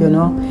 You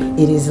know,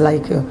 it is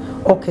like,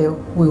 okay,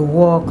 we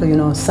walk, you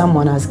know,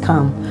 someone has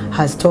come,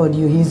 has told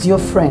you he's your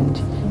friend.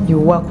 You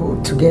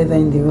work together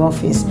in the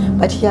office,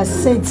 but he has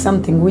said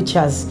something which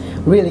has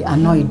really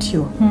annoyed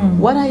you.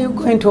 What are you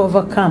going to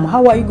overcome?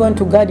 How are you going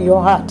to guard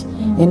your heart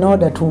in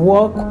order to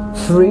walk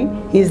free?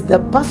 He's the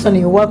person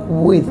you work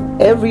with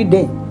every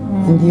day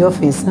in the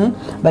office,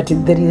 but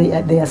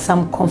there are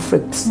some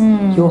conflicts.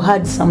 You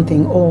heard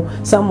something, or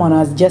someone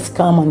has just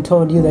come and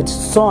told you that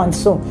so and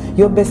so,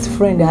 your best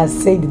friend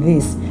has said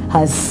this,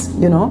 has,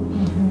 you know,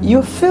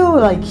 you feel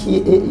like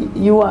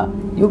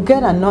you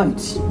get annoyed,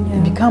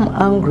 you become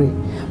angry.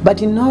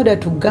 But in order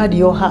to guard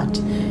your heart,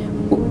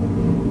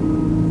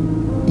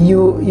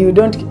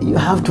 you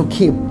have to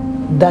keep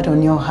that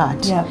on your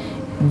heart.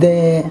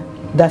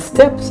 The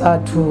steps are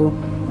to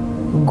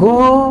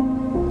go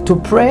to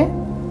pray.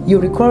 You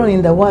recall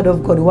in the Word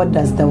of God, what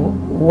does the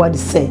Word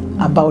say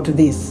about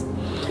this?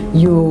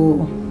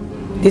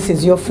 This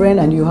is your friend,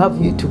 and you have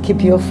to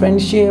keep your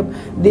friendship.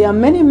 There are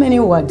many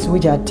words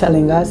which are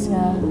telling us.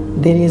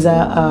 There is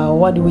a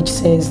word which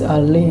says,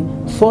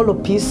 follow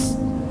peace,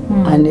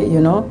 and you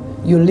know,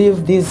 you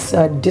leave these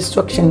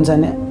distractions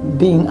and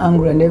being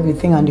angry and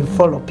everything, and you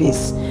follow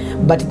peace.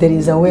 But there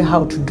is a way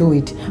how to do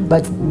it.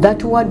 But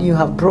that word you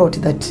have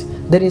brought, that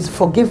there is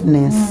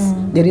forgiveness.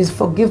 There is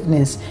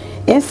forgiveness.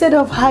 Instead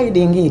of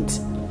hiding it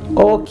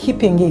or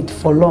keeping it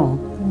for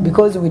long,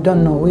 because we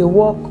don't know. We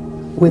walk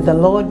with the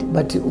Lord,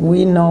 but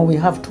we know we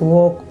have to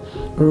walk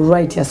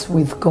righteous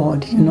with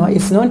God. You know,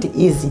 it's not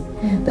easy.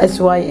 That's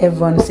why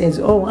everyone says,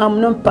 oh,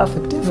 I'm not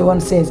perfect. Everyone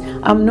says,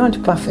 I'm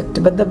not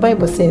perfect. But the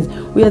Bible says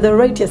we are the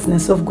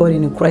righteousness of God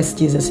in Christ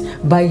Jesus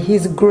by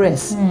his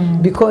grace,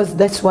 because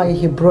that's why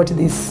he brought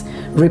this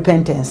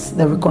repentance,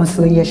 the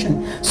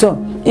reconciliation. So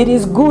it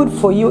is good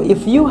for you,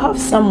 if you have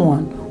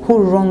someone who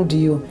wronged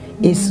you,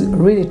 is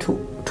really to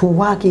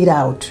work it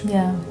out.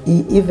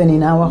 Even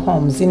in our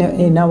homes,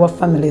 in our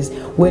families,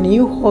 when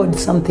you hold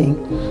something,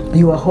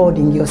 you are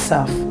holding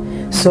yourself.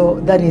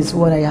 So that is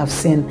what I have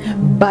seen.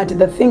 But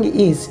the thing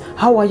is,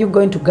 how are you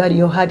going to guard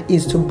your heart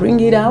is to bring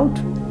it out.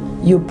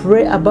 You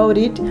pray about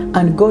it,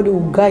 and God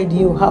will guide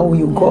you how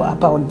you go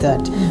about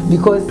that.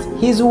 Because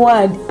his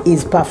word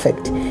is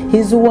perfect.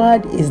 His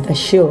word is the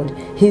shield.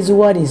 His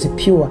word is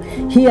pure.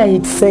 Here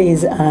it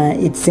says,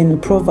 it's in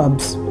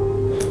Proverbs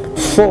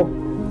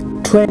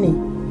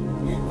 4:20,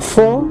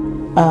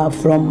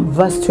 from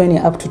verse 20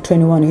 up to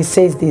 21. He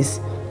says this.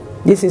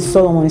 This is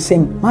Solomon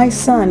saying, my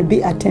son,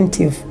 be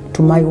attentive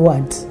to my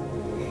words.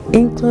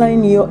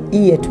 Incline your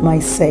ear to my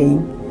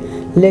saying.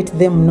 Let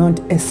them not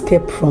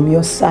escape from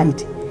your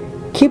sight.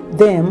 Keep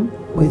them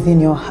within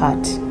your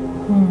heart.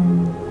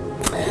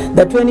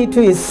 The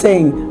 22 is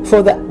saying,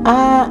 for they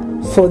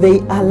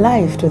are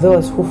life to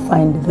those who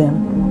find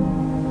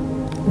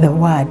them. The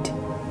word.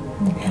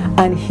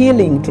 And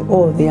healing to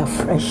all their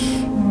flesh.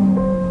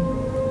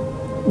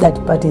 That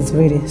part is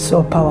really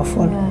so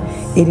powerful.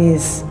 It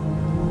is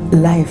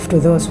life to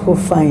those who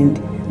find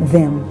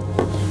them.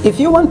 If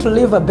you want to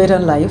live a better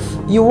life,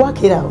 you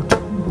work it out.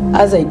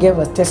 As I gave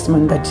a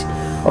testimony that,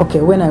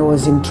 okay, when I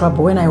was in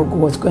trouble, when I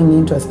was going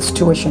into a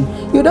situation,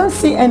 you don't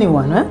see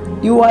anyone.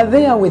 You are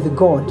there with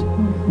God.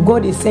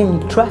 God is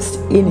saying, trust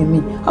in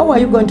me. How are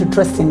you going to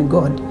trust in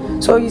God?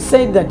 So he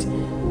said that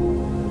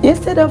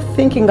instead of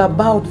thinking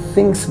about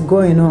things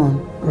going on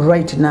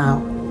right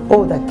now,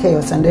 all the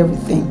chaos and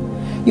everything,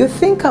 you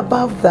think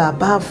about the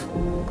above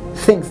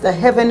things, the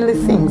heavenly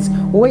things,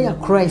 where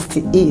Christ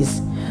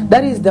is.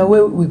 That is the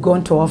way we're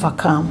going to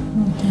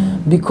overcome.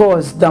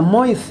 Because the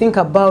more you think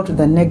about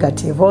the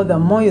negative, or the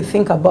more you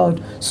think about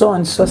so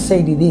and so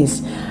said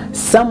this,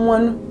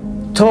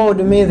 someone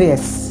told me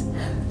this,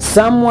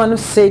 someone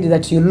said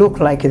that you look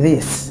like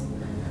this.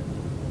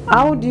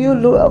 How do you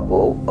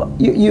look?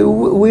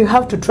 We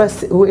have to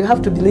trust, we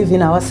have to believe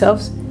in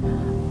ourselves.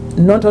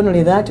 Not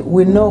only that,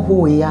 we know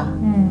who we are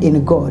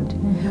in God.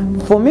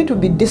 For me to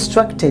be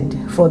distracted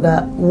for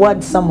the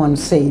word someone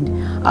said,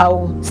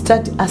 I'll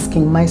start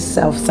asking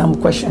myself some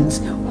questions.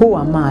 Who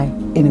am I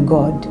in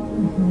God?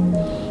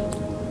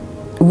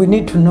 We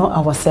need to know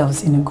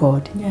ourselves in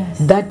God.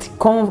 That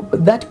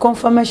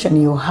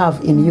confirmation you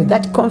have in you,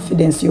 that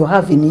confidence you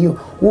have in you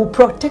will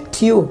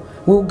protect you,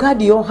 will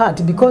guard your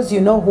heart, because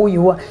you know who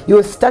you are.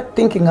 You start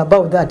thinking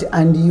about that,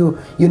 and you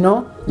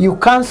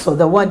cancel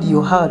the word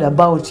you heard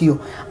about you.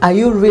 Are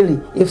you really,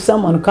 if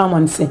someone come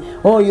and say,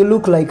 oh, you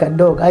look like a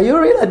dog, are you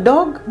really a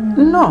dog?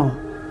 No.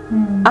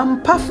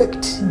 I'm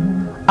perfect.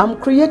 I'm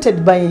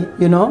created by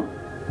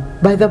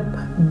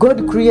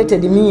God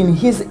created me in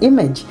his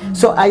image.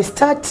 So I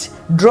start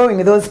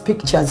drawing those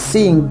pictures,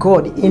 seeing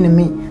God in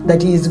me,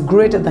 that he is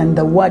greater than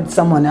the word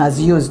someone has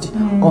used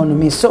on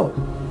me. So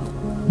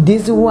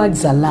these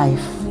words are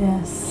life.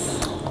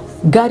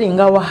 Guarding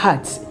our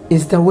hearts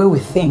is the way we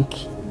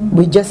think.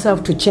 We just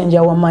have to change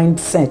our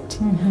mindset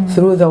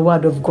through the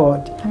Word of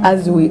God,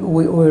 as we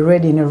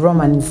read in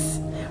Romans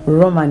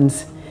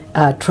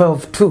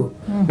 12:2,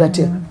 that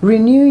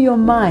renew your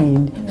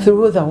mind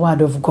through the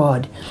Word of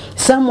God.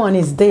 Someone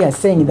is there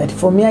saying that,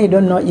 for me, I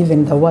don't know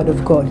even the Word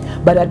of God,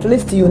 but at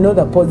least you know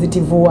the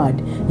positive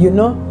word. You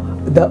know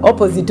the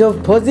opposite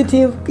of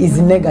positive is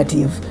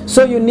negative,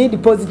 so you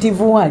need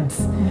positive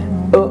words.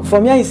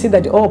 For me, I see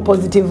that all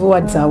positive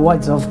words are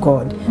words of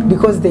God,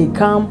 because they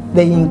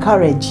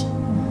encourage.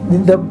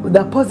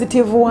 The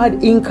positive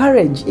word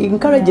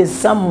encourages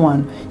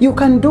someone. You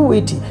can do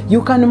it.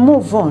 You can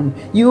move on.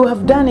 You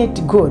have done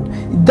it good.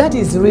 That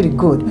is really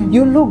good.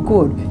 You look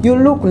good. You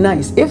look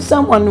nice. If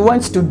someone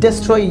wants to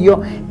destroy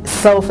your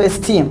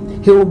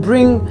self-esteem, he will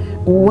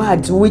bring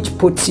words which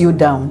puts you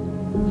down.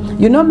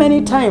 You know,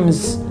 many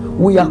times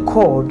we are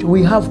called.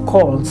 We have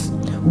calls.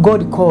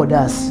 God called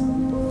us.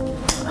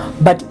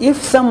 But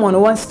if someone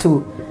wants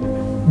to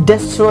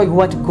destroy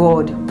what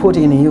God put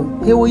in you,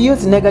 he will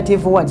use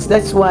negative words.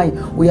 That's why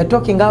we are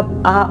talking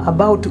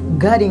about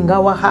guarding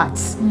our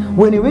hearts.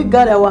 When we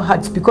guard our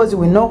hearts, because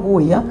we know who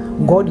we are,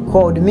 God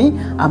called me,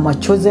 I'm a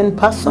chosen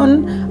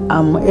person,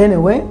 I'm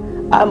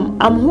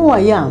who I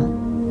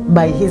am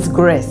by His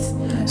grace.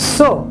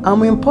 So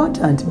I'm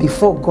important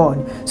before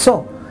God.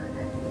 So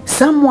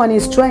someone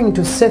is trying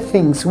to say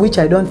things which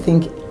I don't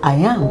think I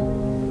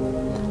am.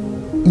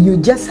 You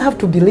just have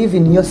to believe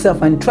in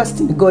yourself and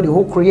trust in God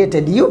who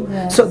created you.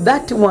 Yes. So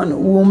that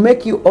one will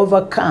make you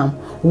overcome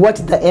what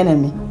the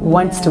enemy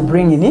wants to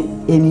bring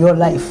in your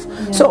life.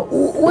 Yes. So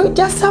we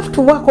just have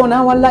to work on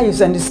our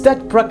lives and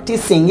start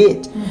practicing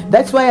it.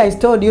 That's why I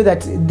told you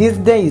that these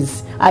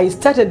days I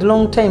started a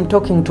long time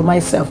talking to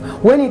myself.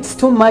 When it's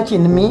too much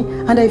in me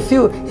and I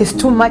feel it's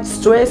too much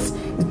stress,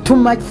 too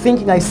much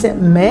thinking, I say,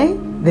 May,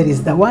 there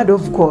is the Word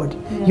of God.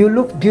 You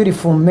look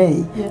beautiful,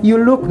 May. You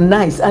look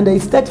nice. And I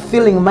start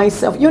feeling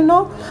myself, you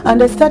know,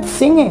 and I start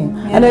singing.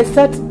 And I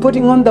start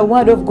putting on the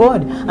Word of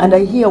God. And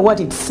I hear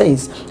what it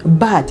says.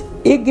 But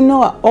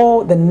ignore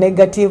all the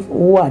negative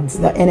words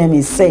the enemy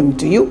is saying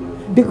to you.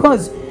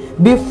 Because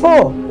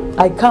before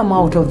I come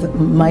out of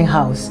my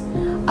house,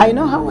 I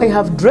know how I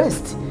have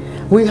dressed.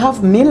 We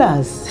have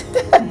mirrors.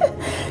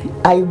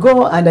 I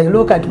go and I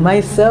look at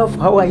myself,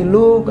 how I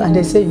look, and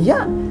I say,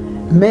 yeah,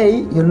 May,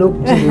 you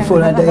look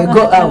beautiful. And I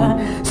go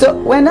out.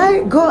 So when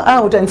I go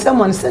out and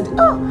someone said,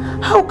 oh,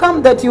 how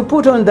come that you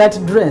put on that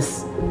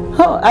dress?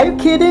 Oh, are you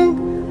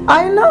kidding?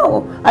 I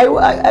know.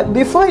 I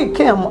before I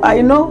came,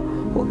 I know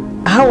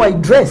how I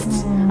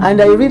dressed.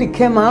 And I really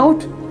came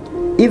out,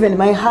 even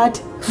my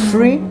heart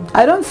free.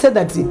 I don't say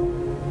that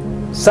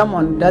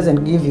someone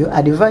doesn't give you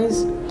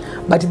advice,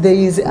 but there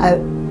is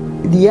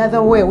the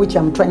other way which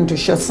I'm trying to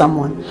show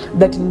someone,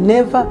 that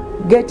never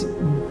get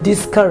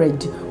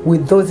discouraged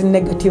with those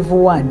negative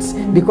words,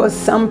 because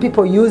some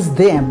people use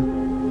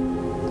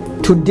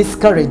them to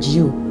discourage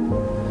you.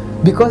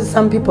 Because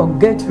some people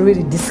get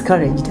really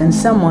discouraged and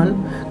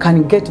someone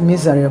can get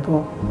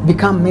miserable,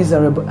 become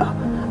miserable.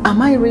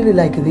 Am I really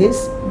like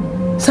this?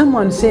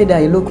 Someone said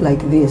I look like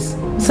this.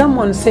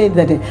 Someone said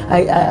that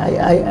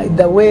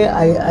the way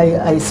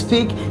I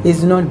speak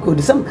is not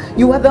good.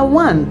 You are the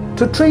one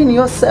to train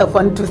yourself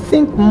and to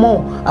think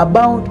more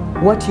about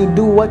what you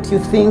do, what you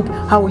think,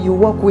 how you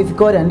walk with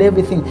God and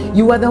everything.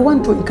 You are the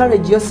one to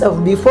encourage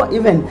yourself before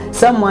even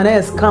someone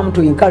else come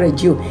to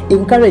encourage you.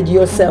 Encourage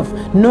yourself.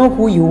 Know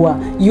who you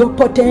are, your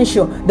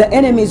potential. The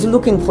enemy is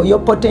looking for your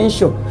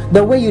potential,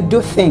 the way you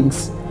do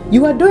things.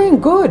 You are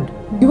doing good.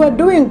 You are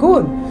doing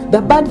good.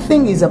 The bad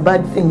thing is a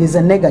bad thing, is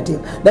a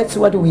negative. That's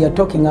what we are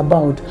talking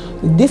about.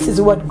 This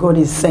is what God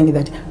is saying,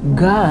 that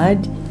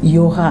guard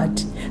your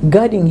heart.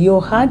 Guarding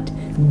your heart,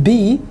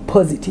 be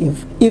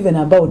positive, even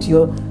about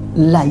your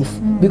life.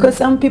 Because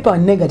some people are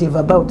negative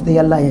about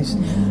their lives.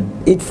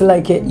 It's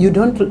like you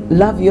don't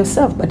love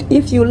yourself. But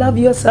if you love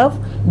yourself,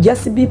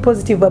 just be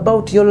positive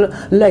about your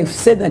life.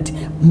 Say that,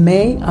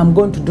 May, I'm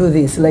going to do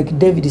this. Like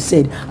David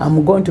said,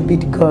 I'm going to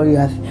beat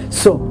Goliath.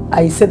 So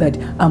I say that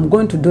I'm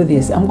going to do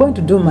this. I'm going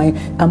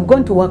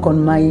to work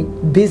on my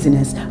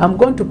business. I'm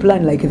going to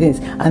plan like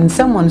this. And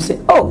someone say,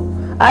 oh,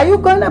 are you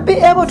going to be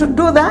able to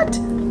do that?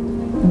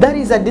 That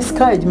is a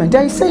discouragement.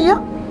 I say,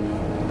 yeah,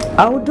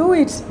 I'll do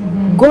it.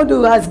 God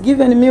who has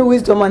given me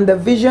wisdom and the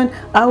vision,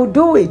 I'll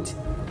do it.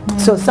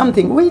 So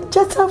something, we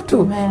just have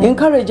to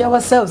encourage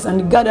ourselves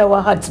and guard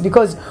our hearts,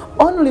 because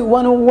only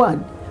one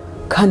word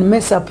can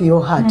mess up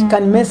your heart,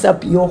 can mess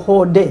up your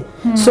whole day.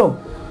 So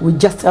we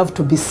just have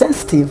to be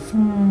sensitive.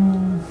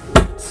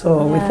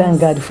 So we thank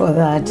God for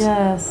that.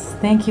 Yes,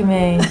 thank you,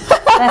 May.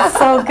 That's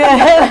so good.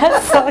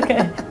 That's so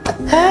good.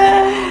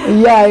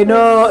 Yeah, I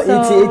know,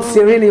 it's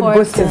really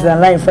boosted the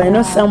life. I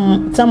know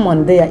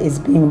someone there is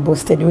being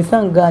boosted. We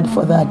thank God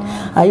for that.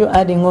 Are you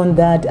adding on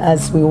that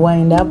as we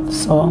wind up?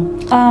 So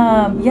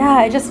yeah,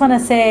 I just want to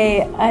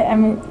say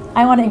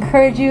I want to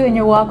encourage you in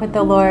your walk with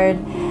the Lord.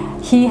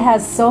 He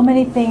has so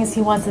many things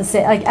He wants to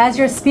say. Like as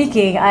you're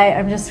speaking,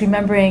 I'm just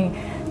remembering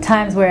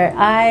times where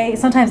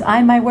sometimes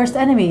I'm my worst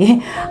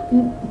enemy.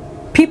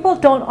 People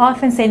don't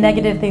often say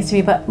negative things to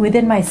me, but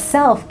within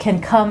myself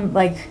can come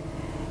like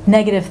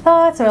negative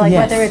thoughts, or like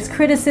Yes. whether it's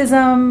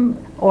criticism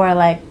or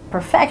like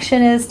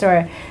perfectionist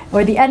or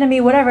the enemy,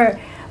 whatever.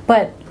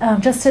 But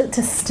just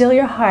to still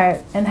your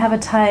heart and have a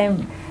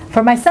time.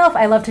 For myself,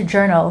 I love to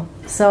journal,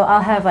 so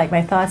I'll have like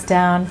my thoughts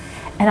down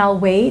and I'll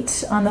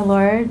wait on the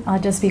Lord. I'll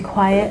just be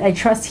quiet. I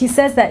trust. He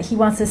says that He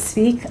wants to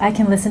speak. I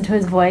can listen to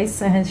His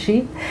voice and His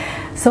sheep.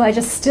 So I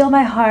just still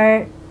my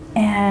heart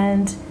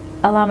and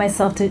allow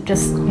myself to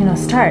just,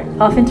 start.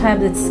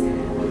 Oftentimes it's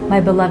my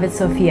beloved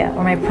Sofia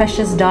or my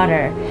precious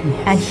daughter,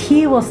 Yes. and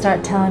He will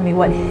start telling me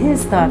what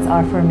His thoughts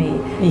are for me,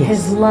 Yes.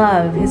 His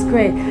love, His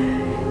grace.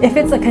 If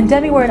it's a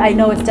condemning word, I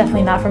know it's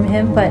definitely not from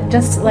Him, but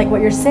just like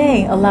what you're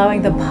saying,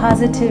 allowing the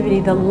positivity,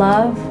 the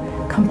love,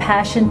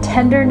 compassion,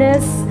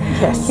 tenderness.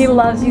 Yes. He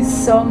loves you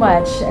so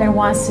much and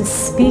wants to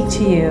speak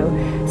to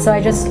you. So I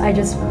just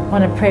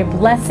want to pray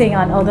blessing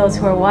on all those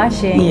who are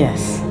watching.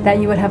 Yes. That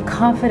you would have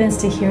confidence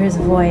to hear His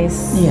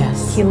voice.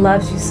 Yes. He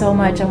loves you so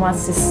much and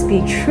wants to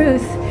speak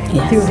truth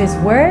Yes. through His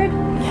word.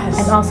 Yes.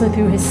 And also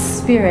through His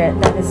Spirit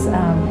that is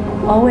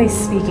always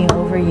speaking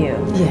over you.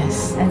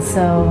 Yes. And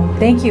so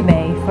thank you,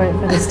 May, for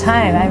this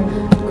time.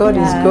 God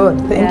is good.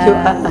 Thank you,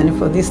 Anne,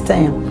 for this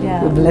time.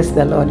 Yeah. We bless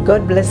the Lord.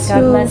 God bless you.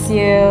 God bless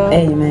you.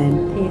 Amen.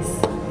 Peace.